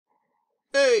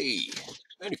Hey,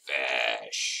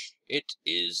 Manifash. It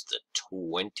is the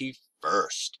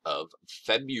 21st of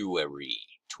February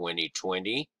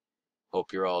 2020.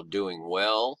 Hope you're all doing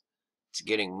well. It's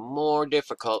getting more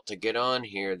difficult to get on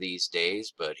here these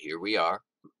days, but here we are.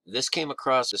 This came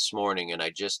across this morning and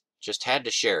I just had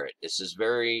to share it. This is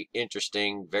very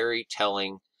interesting, very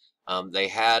telling. They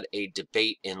had a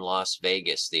debate in Las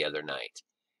Vegas the other night,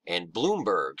 and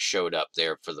Bloomberg showed up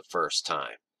there for the first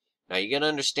time. Now you got to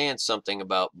understand something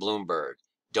about Bloomberg.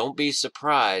 Don't be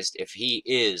surprised if he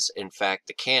is, in fact,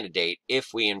 the candidate, if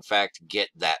we, in fact, get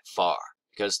that far,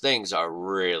 because things are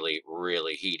really,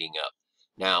 really heating up.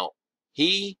 Now,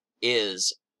 he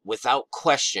is, without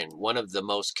question, one of the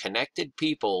most connected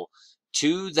people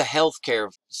to the healthcare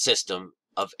system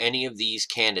of any of these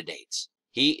candidates.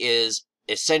 He is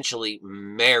essentially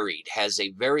married, has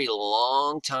a very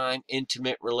long time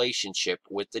intimate relationship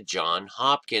with the Johns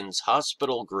Hopkins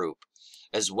Hospital Group,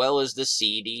 as well as the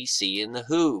CDC and the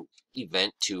WHO,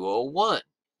 Event 201.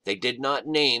 They did not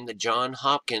name the Johns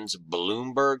Hopkins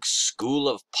Bloomberg School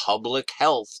of Public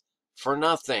Health for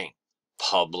nothing.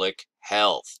 Public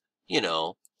health,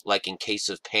 like in case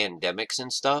of pandemics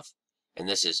and stuff. And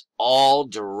this is all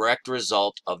direct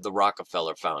result of the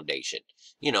Rockefeller Foundation,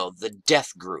 the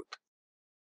death group.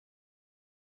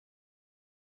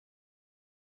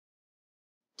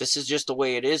 This is just the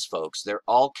way it is, folks. They're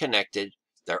all connected.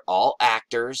 They're all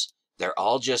actors. They're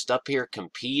all just up here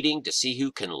competing to see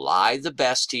who can lie the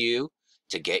best to you,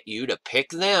 to get you to pick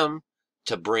them,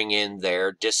 to bring in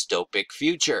their dystopic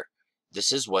future.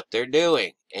 This is what they're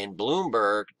doing. And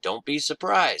Bloomberg, don't be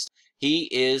surprised. He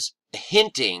is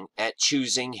hinting at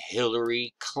choosing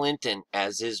Hillary Clinton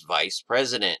as his vice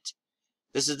president.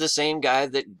 This is the same guy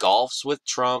that golfs with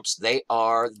Trumps. They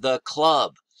are the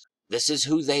club. This is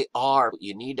who they are.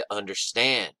 You need to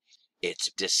understand. It's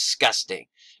disgusting.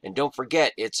 And don't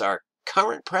forget, it's our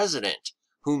current president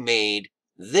who made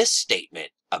this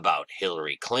statement about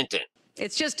Hillary Clinton.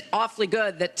 It's just awfully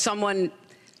good that someone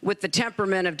with the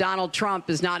temperament of Donald Trump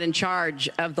is not in charge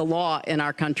of the law in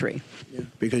our country. Yeah,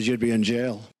 because you'd be in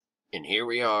jail. And here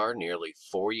we are nearly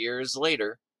 4 years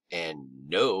later, and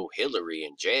no Hillary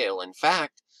in jail. In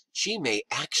fact, she may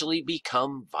actually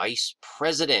become vice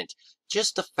president.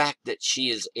 Just the fact that she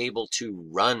is able to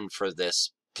run for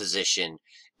this position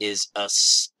is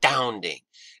astounding.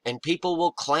 And people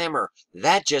will clamor,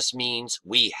 that just means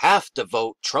we have to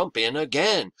vote Trump in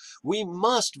again. We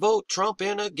must vote Trump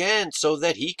in again so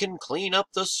that he can clean up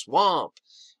the swamp.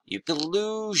 You're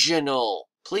delusional.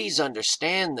 Please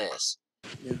understand this.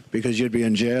 Yeah, because you'd be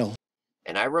in jail.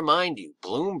 And I remind you,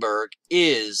 Bloomberg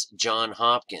is Johns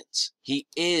Hopkins. He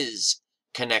is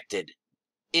connected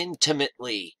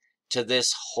intimately to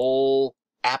this whole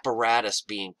apparatus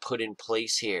being put in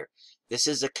place here. This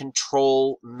is a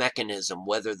control mechanism,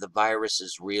 whether the virus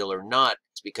is real or not.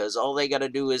 It's because all they got to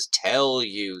do is tell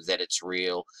you that it's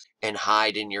real and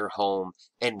hide in your home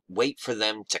and wait for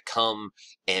them to come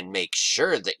and make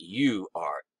sure that you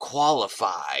are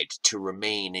qualified to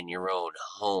remain in your own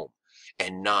home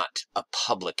and not a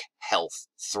public health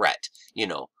threat.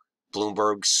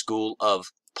 Bloomberg School of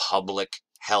Public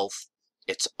Health.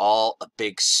 It's all a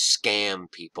big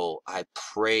scam, people. I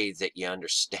pray that you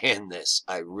understand this.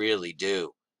 I really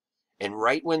do. And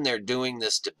right when they're doing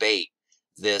this debate,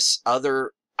 this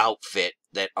other outfit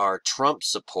that are Trump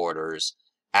supporters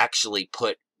actually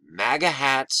put MAGA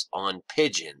hats on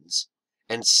pigeons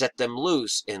and set them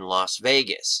loose in Las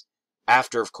Vegas.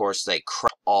 After, of course, they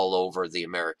crap all over the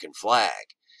American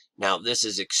flag. Now, this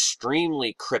is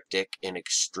extremely cryptic and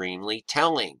extremely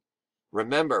telling.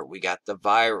 Remember, we got the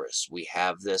virus. We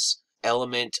have this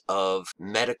element of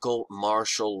medical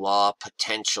martial law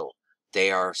potential.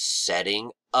 They are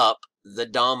setting up the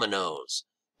dominoes.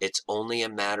 It's only a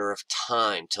matter of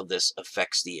time till this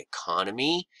affects the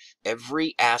economy,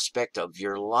 every aspect of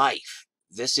your life.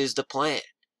 This is the plan.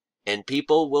 And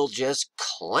people will just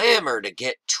clamor to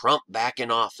get Trump back in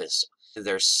office.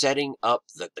 They're setting up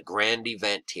the grand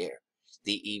event here.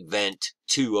 The Event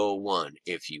 201,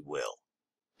 if you will.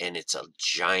 And it's a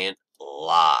giant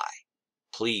lie.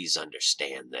 Please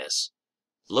understand this.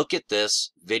 Look at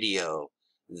this video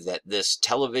that this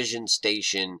television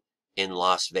station in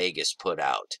Las Vegas put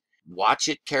out. Watch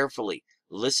it carefully.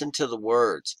 Listen to the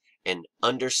words and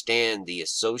understand the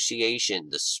association,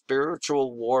 the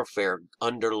spiritual warfare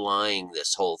underlying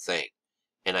this whole thing.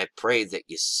 And I pray that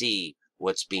you see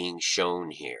what's being shown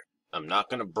here. I'm not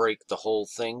going to break the whole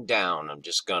thing down. I'm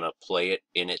just going to play it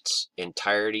in its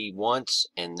entirety once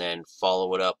and then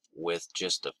follow it up with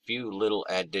just a few little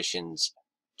additions.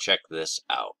 Check this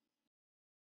out.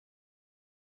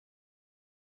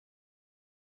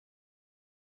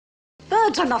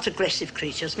 Birds are not aggressive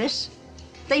creatures, miss.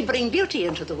 They bring beauty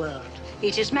into the world.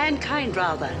 It is mankind,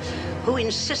 rather, who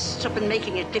insists upon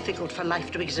making it difficult for life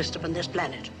to exist upon this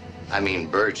planet. I mean,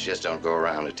 birds just don't go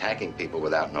around attacking people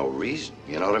without no reason.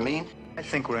 You know what I mean? I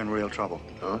think we're in real trouble.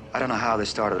 Huh? I don't know how this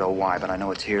started or why, but I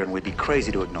know it's here and we'd be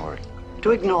crazy to ignore it.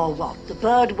 To ignore what? The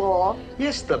bird war?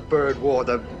 Yes, the bird war,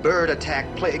 the bird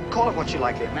attack plague. Call it what you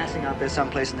like. They're massing out there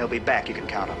someplace and they'll be back. You can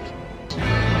count on it.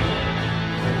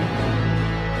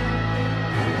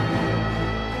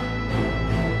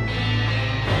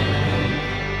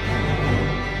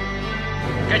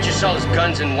 Get yourselves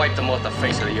guns and wipe them off the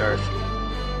face of the earth.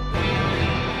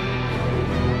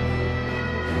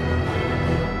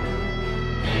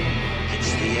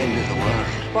 It's the end of the world.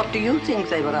 What do you think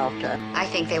they were after? I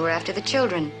think they were after the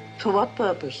children. For what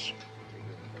purpose?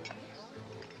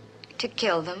 To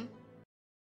kill them.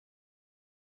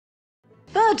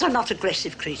 Birds are not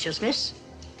aggressive creatures, miss.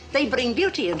 They bring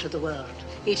beauty into the world.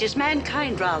 It is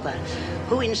mankind, rather,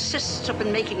 who insists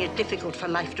upon making it difficult for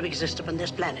life to exist upon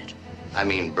this planet. I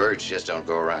mean, birds just don't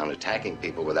go around attacking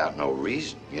people without no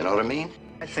reason. You know what I mean?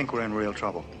 I think we're in real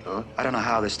trouble. Huh? I don't know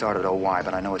how this started or why,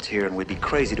 but I know it's here and we'd be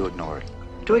crazy to ignore it.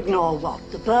 To ignore what?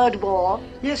 The bird war?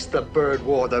 Yes, the bird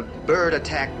war, the bird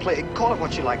attack plague. Call it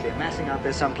what you like. They're massing out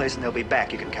there someplace and they'll be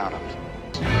back. You can count on it.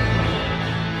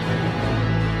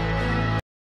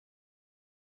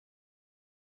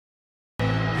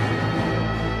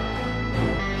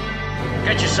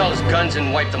 Get yourselves guns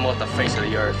and wipe them off the face of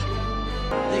the earth.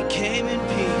 They came in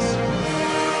peace.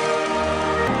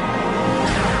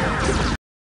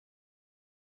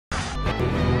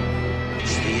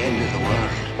 It's the end of the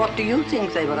world. What do you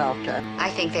think they were after? I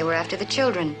think they were after the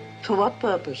children. For what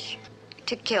purpose?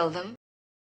 To kill them.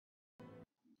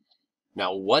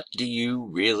 Now, what do you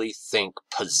really think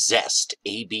possessed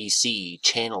ABC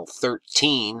Channel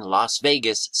 13, Las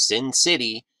Vegas, Sin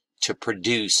City, to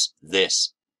produce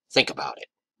this? Think about it.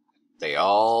 They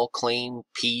all claim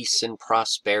peace and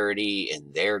prosperity,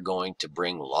 and they're going to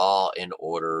bring law and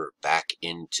order back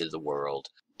into the world,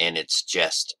 and it's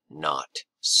just not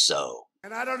so.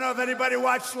 And I don't know if anybody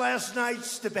watched last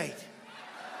night's debate.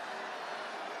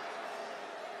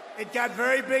 It got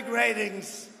very big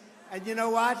ratings, and you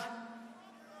know what?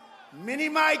 Mini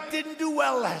Mike didn't do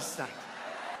well last night.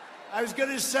 I was going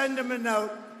to send him a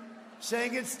note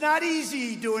saying it's not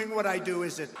easy doing what I do,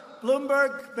 is it?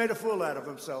 Bloomberg made a fool out of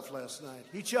himself last night.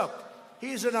 He choked.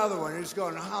 He's another one who's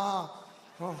going, oh,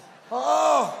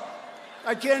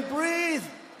 I can't breathe.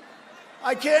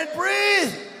 I can't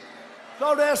breathe.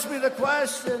 Don't ask me the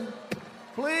question,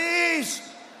 please.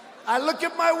 I look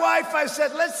at my wife, I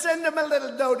said, let's send him a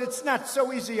little note. It's not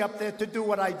so easy up there to do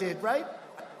what I did, right?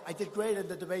 I did great in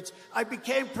the debates. I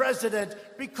became president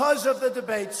because of the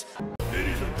debates.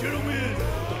 Ladies and gentlemen,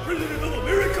 the President of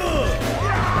America!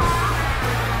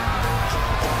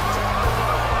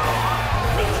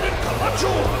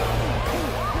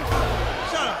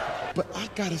 Shut up. But I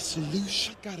got a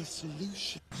solution.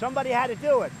 Somebody had to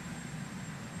do it.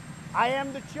 I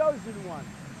am the chosen one.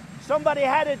 Somebody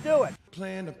had to do it.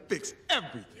 Plan to fix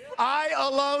everything. I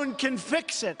alone can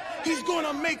fix it. He's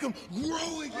gonna make them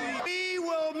grow again. We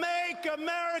will make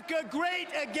America great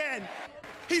again.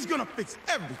 He's gonna fix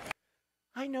everything.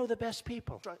 I know the best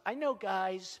people. I know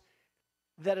guys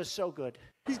that are so good.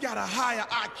 He's got a higher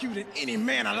IQ than any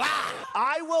man alive.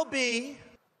 I will be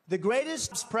the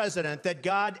greatest president that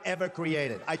God ever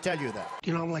created. I tell you that.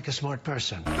 You know, I'm like a smart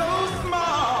person. So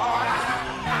smart.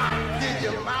 Give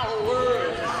you my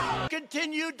word.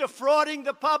 Continue defrauding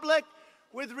the public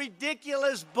with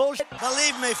ridiculous bullshit.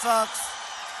 Believe me, folks.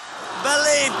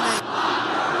 Believe me.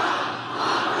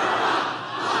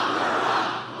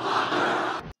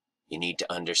 You need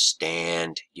to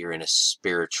understand you're in a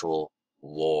spiritual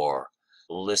war.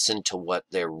 Listen to what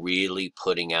they're really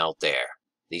putting out there.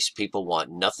 These people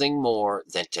want nothing more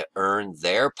than to earn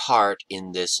their part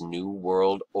in this new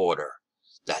world order.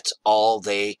 That's all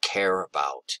they care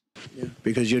about. Yeah,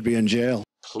 because you'd be in jail.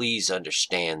 Please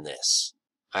understand this.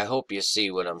 I hope you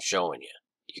see what I'm showing you.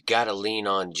 You gotta lean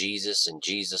on Jesus and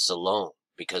Jesus alone,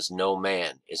 because no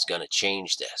man is gonna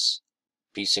change this.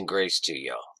 Peace and grace to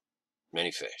y'all.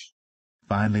 Many fish.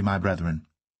 Finally, my brethren,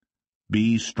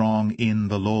 be strong in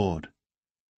the Lord,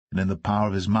 and in the power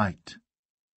of his might.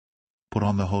 Put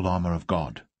on the whole armor of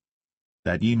God,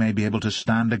 that ye may be able to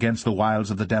stand against the wiles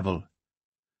of the devil.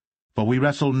 For we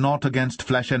wrestle not against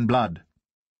flesh and blood,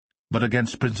 but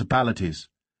against principalities,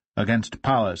 against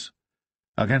powers,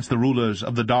 against the rulers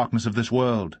of the darkness of this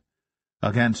world,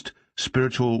 against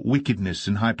spiritual wickedness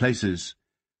in high places.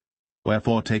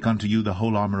 Wherefore take unto you the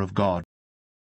whole armor of God,